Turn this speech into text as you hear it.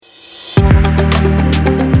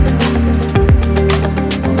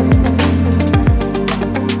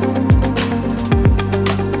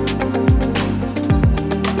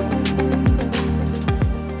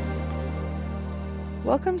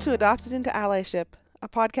Adopted into Allyship, a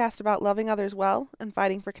podcast about loving others well and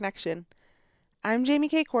fighting for connection. I'm Jamie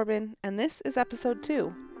K. Corbin, and this is episode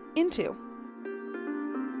 2, Into.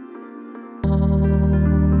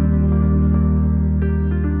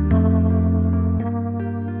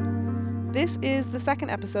 This is the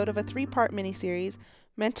second episode of a 3-part miniseries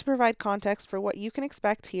meant to provide context for what you can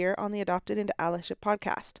expect here on the Adopted into Allyship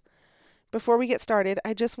podcast. Before we get started,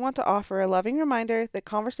 I just want to offer a loving reminder that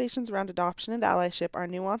conversations around adoption and allyship are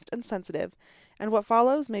nuanced and sensitive, and what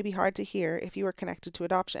follows may be hard to hear if you are connected to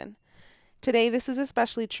adoption. Today, this is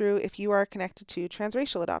especially true if you are connected to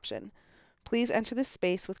transracial adoption. Please enter this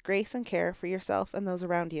space with grace and care for yourself and those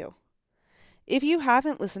around you. If you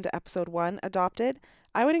haven't listened to episode 1, Adopted,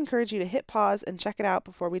 I would encourage you to hit pause and check it out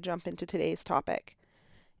before we jump into today's topic.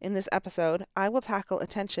 In this episode, I will tackle a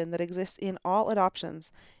tension that exists in all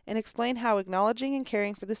adoptions and explain how acknowledging and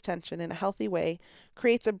caring for this tension in a healthy way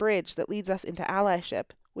creates a bridge that leads us into allyship,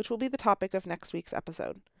 which will be the topic of next week's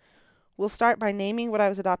episode. We'll start by naming what I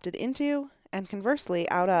was adopted into, and conversely,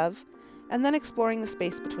 out of, and then exploring the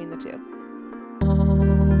space between the two.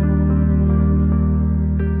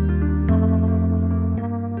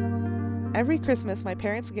 Every Christmas, my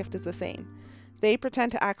parents' gift is the same. They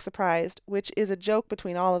pretend to act surprised, which is a joke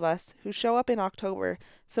between all of us, who show up in October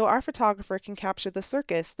so our photographer can capture the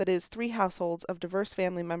circus that is 3 households of diverse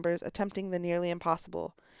family members attempting the nearly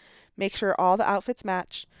impossible. Make sure all the outfits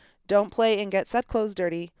match, don't play and get set clothes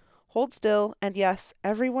dirty, hold still, and yes,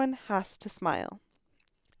 everyone has to smile.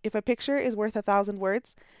 If a picture is worth 1,000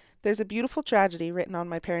 words, there's a beautiful tragedy written on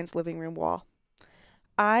my parents' living room wall.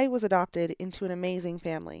 I was adopted into an amazing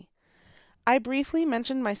family. I briefly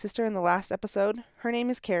mentioned my sister in the last episode. Her name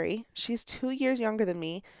is Carrie. She's 2 years younger than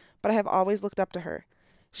me, but I have always looked up to her.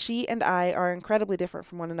 She and I are incredibly different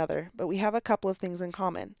from one another, but we have a couple of things in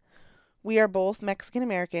common. We are both Mexican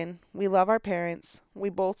American. We love our parents. We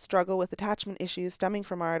both struggle with attachment issues stemming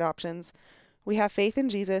from our adoptions. We have faith in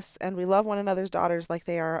Jesus, and we love one another's daughters like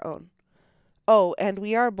they are our own. Oh, and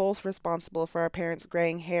we are both responsible for our parents'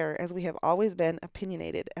 graying hair, as we have always been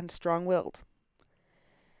opinionated and strong-willed.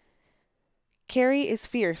 Carrie is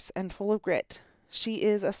fierce and full of grit. She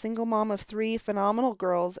is a single mom of 3 phenomenal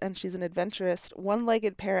girls, and she's an adventurous,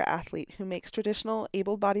 one-legged para-athlete who makes traditional,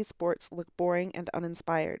 able-bodied sports look boring and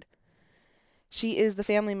uninspired. She is the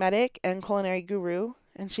family medic and culinary guru,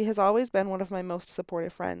 and she has always been one of my most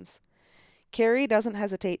supportive friends. Carrie doesn't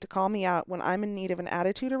hesitate to call me out when I'm in need of an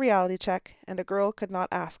attitude or reality check, and a girl could not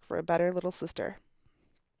ask for a better little sister.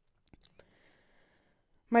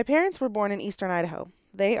 My parents were born in eastern Idaho.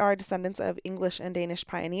 They are descendants of English and Danish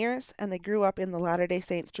pioneers, and they grew up in the Latter-day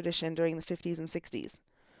Saints tradition during the 50s and 60s.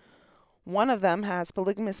 One of them has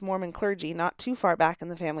polygamous Mormon clergy not too far back in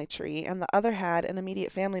the family tree, and the other had an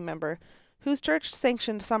immediate family member whose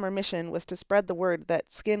church-sanctioned summer mission was to spread the word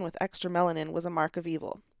that skin with extra melanin was a mark of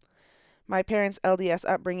evil. My parents' LDS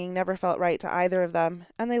upbringing never felt right to either of them,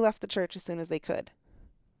 and they left the church as soon as they could.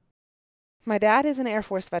 My dad is an Air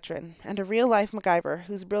Force veteran and a real-life MacGyver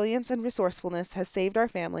whose brilliance and resourcefulness has saved our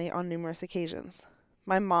family on numerous occasions.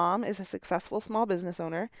 My mom is a successful small business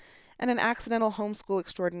owner and an accidental homeschool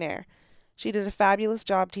extraordinaire. She did a fabulous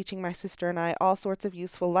job teaching my sister and I all sorts of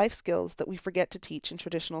useful life skills that we forget to teach in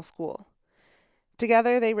traditional school.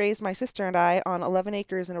 Together, they raised my sister and I on 11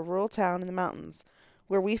 acres in a rural town in the mountains,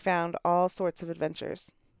 where we found all sorts of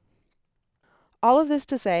adventures. All of this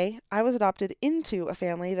to say, I was adopted into a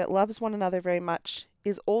family that loves one another very much,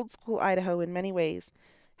 is old school Idaho in many ways,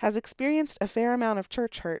 has experienced a fair amount of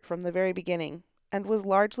church hurt from the very beginning, and was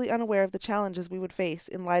largely unaware of the challenges we would face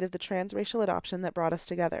in light of the transracial adoption that brought us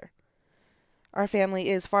together. Our family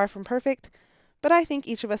is far from perfect, but I think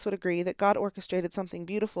each of us would agree that God orchestrated something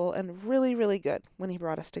beautiful and really, really good when He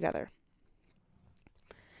brought us together.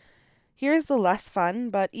 Here is the less fun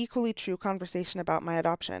but equally true conversation about my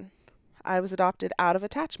adoption. I was adopted out of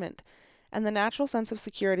attachment and the natural sense of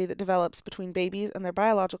security that develops between babies and their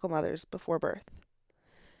biological mothers before birth.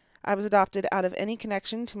 I was adopted out of any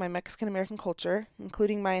connection to my Mexican American culture,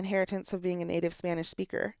 including my inheritance of being a native Spanish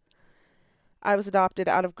speaker. I was adopted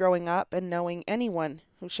out of growing up and knowing anyone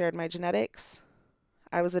who shared my genetics.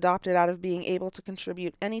 I was adopted out of being able to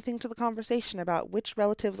contribute anything to the conversation about which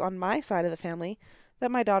relatives on my side of the family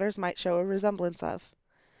that my daughters might show a resemblance of.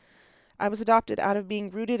 I was adopted out of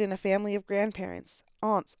being rooted in a family of grandparents,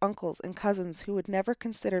 aunts, uncles, and cousins who would never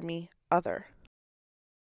consider me other.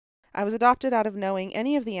 I was adopted out of knowing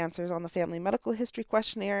any of the answers on the family medical history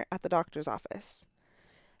questionnaire at the doctor's office.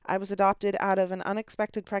 I was adopted out of an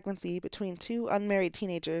unexpected pregnancy between 2 unmarried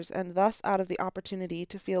teenagers, and thus out of the opportunity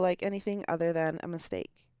to feel like anything other than a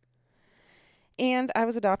mistake. And I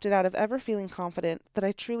was adopted out of ever feeling confident that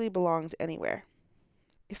I truly belonged anywhere.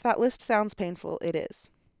 If that list sounds painful, it is.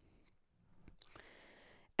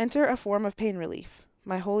 Enter a form of pain relief,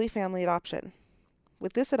 my Holy Family adoption.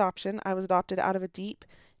 With this adoption, I was adopted out of a deep,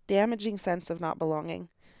 damaging sense of not belonging.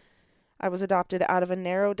 I was adopted out of a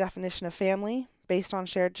narrow definition of family, based on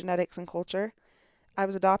shared genetics and culture. I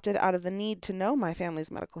was adopted out of the need to know my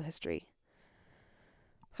family's medical history.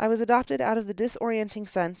 I was adopted out of the disorienting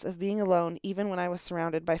sense of being alone even when I was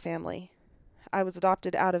surrounded by family. I was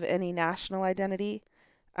adopted out of any national identity.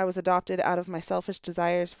 I was adopted out of my selfish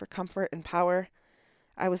desires for comfort and power.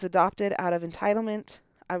 I was adopted out of entitlement.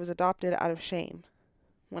 I was adopted out of shame.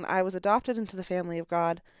 When I was adopted into the family of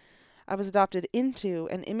God, I was adopted into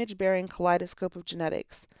an image-bearing kaleidoscope of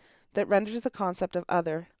genetics that renders the concept of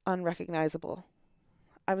other unrecognizable.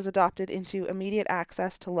 I was adopted into immediate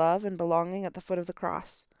access to love and belonging at the foot of the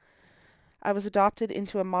cross. I was adopted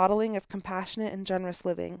into a modeling of compassionate and generous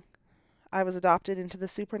living. I was adopted into the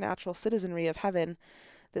supernatural citizenry of heaven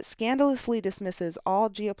that scandalously dismisses all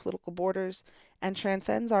geopolitical borders and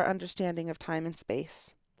transcends our understanding of time and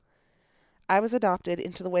space. I was adopted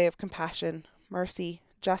into the way of compassion, mercy,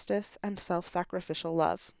 justice, and self-sacrificial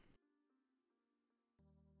love.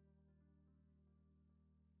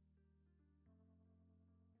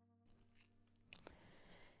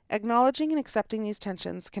 Acknowledging and accepting these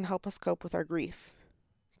tensions can help us cope with our grief.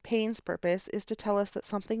 Pain's purpose is to tell us that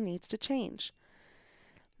something needs to change.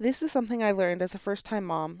 This is something I learned as a first-time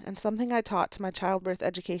mom and something I taught to my childbirth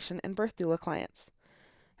education and birth doula clients.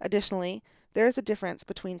 Additionally, there is a difference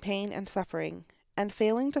between pain and suffering, and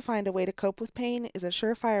failing to find a way to cope with pain is a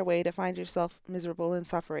surefire way to find yourself miserable and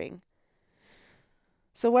suffering.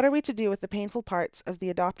 So what are we to do with the painful parts of the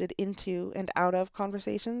adopted into and out of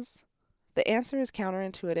conversations? The answer is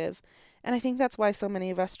counterintuitive, and I think that's why so many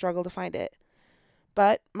of us struggle to find it.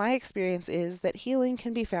 But my experience is that healing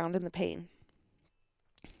can be found in the pain.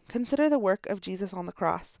 Consider the work of Jesus on the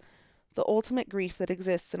cross, the ultimate grief that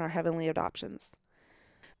exists in our heavenly adoptions.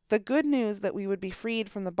 The good news that we would be freed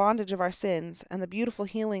from the bondage of our sins and the beautiful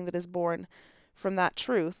healing that is born from that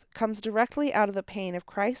truth comes directly out of the pain of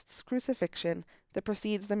Christ's crucifixion that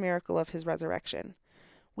precedes the miracle of his resurrection.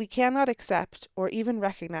 We cannot accept or even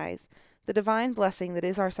recognize the divine blessing that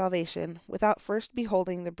is our salvation without first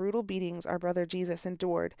beholding the brutal beatings our brother Jesus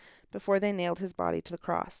endured before they nailed his body to the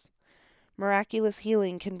cross. Miraculous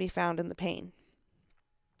healing can be found in the pain.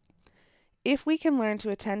 If we can learn to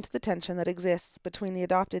attend to the tension that exists between the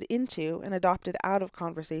adopted into and adopted out of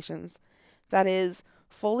conversations, that is,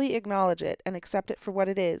 fully acknowledge it and accept it for what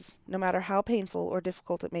it is, no matter how painful or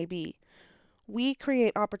difficult it may be, we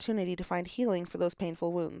create opportunity to find healing for those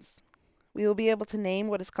painful wounds. We will be able to name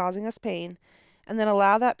what is causing us pain, and then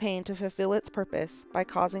allow that pain to fulfill its purpose by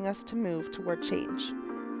causing us to move toward change.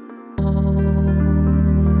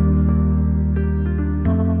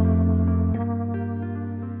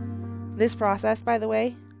 This process, by the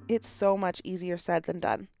way, it's so much easier said than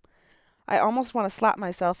done. I almost want to slap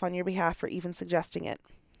myself on your behalf for even suggesting it.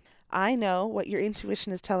 I know what your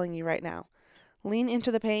intuition is telling you right now. Lean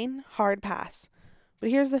into the pain, hard pass.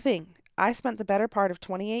 But here's the thing. I spent the better part of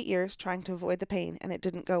 28 years trying to avoid the pain, and it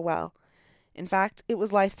didn't go well. In fact, it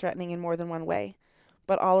was life-threatening in more than one way.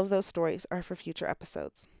 But all of those stories are for future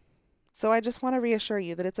episodes. So I just want to reassure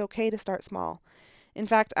you that it's okay to start small. In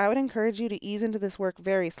fact, I would encourage you to ease into this work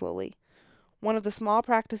very slowly. One of the small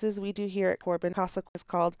practices we do here at Corbin Casa is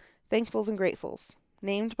called Thankfuls and Gratefuls,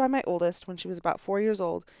 named by my oldest when she was about 4 years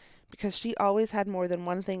old because she always had more than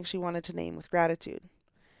one thing she wanted to name with gratitude.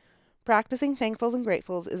 Practicing Thankfuls and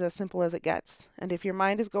Gratefuls is as simple as it gets, and if your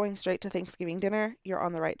mind is going straight to Thanksgiving dinner, you're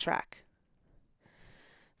on the right track.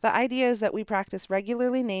 The idea is that we practice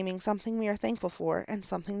regularly naming something we are thankful for and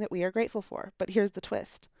something that we are grateful for, but here's the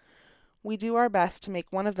twist. We do our best to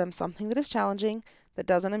make one of them something that is challenging, that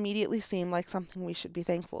doesn't immediately seem like something we should be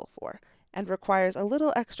thankful for, and requires a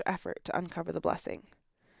little extra effort to uncover the blessing.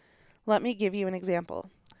 Let me give you an example.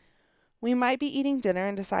 We might be eating dinner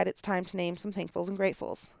and decide it's time to name some thankfuls and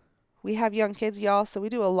gratefuls. We have young kids, y'all, so we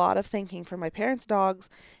do a lot of thanking for my parents' dogs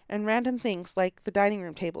and random things like the dining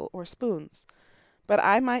room table or spoons. But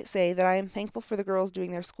I might say that I am thankful for the girls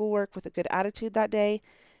doing their schoolwork with a good attitude that day,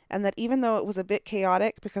 and that even though it was a bit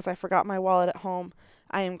chaotic because I forgot my wallet at home,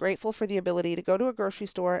 I am grateful for the ability to go to a grocery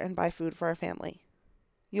store and buy food for our family.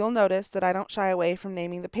 You'll notice that I don't shy away from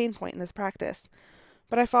naming the pain point in this practice,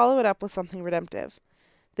 but I follow it up with something redemptive.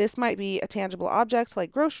 This might be a tangible object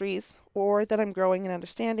like groceries, or that I'm growing in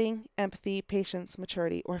understanding, empathy, patience,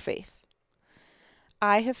 maturity, or faith.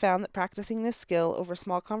 I have found that practicing this skill over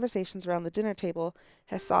small conversations around the dinner table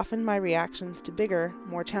has softened my reactions to bigger,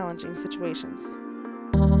 more challenging situations.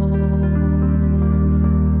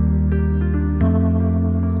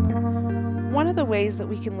 One of the ways that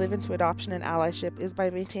we can live into adoption and allyship is by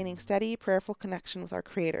maintaining steady, prayerful connection with our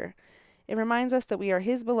Creator. It reminds us that we are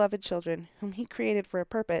His beloved children, whom He created for a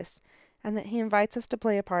purpose, and that He invites us to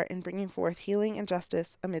play a part in bringing forth healing and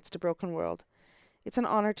justice amidst a broken world. It's an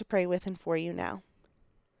honor to pray with and for you now.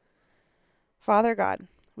 Father God,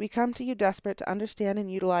 we come to you desperate to understand and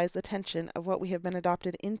utilize the tension of what we have been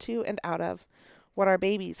adopted into and out of, what our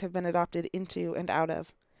babies have been adopted into and out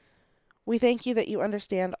of. We thank you that you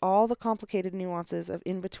understand all the complicated nuances of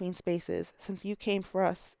in-between spaces, since you came for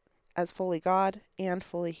us as fully God and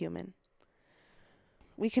fully human.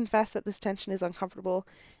 We confess that this tension is uncomfortable,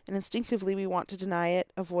 and instinctively we want to deny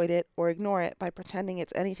it, avoid it, or ignore it by pretending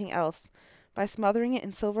it's anything else, by smothering it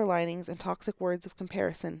in silver linings and toxic words of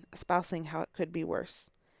comparison, espousing how it could be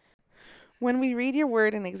worse. When we read your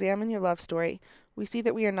word and examine your love story, we see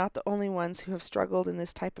that we are not the only ones who have struggled in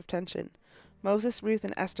this type of tension. Moses, Ruth,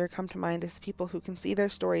 and Esther come to mind as people who can see their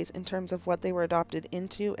stories in terms of what they were adopted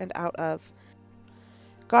into and out of.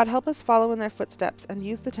 God, help us follow in their footsteps and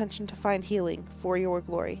use the tension to find healing for your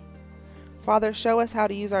glory. Father, show us how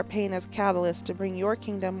to use our pain as a catalyst to bring your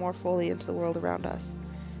kingdom more fully into the world around us.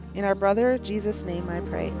 In our brother Jesus' name I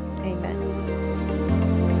pray. Amen.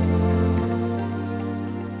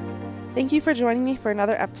 Thank you for joining me for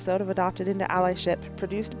another episode of Adopted into Allyship,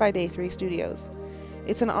 produced by Day 3 Studios.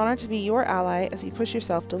 It's an honor to be your ally as you push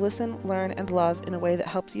yourself to listen, learn, and love in a way that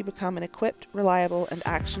helps you become an equipped, reliable, and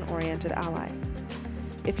action-oriented ally.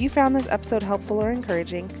 If you found this episode helpful or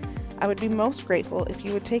encouraging, I would be most grateful if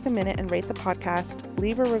you would take a minute and rate the podcast,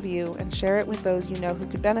 leave a review, and share it with those you know who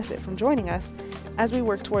could benefit from joining us as we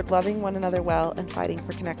work toward loving one another well and fighting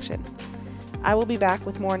for connection. I will be back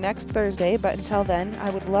with more next Thursday, but until then, I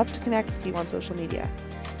would love to connect with you on social media.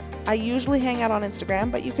 I usually hang out on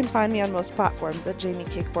Instagram, but you can find me on most platforms at Jamie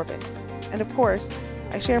K. Corbin. And of course,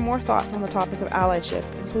 I share more thoughts on the topic of allyship,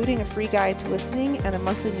 including a free guide to listening and a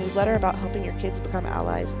monthly newsletter about helping your kids become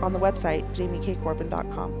allies on the website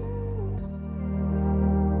jamiekcorbin.com.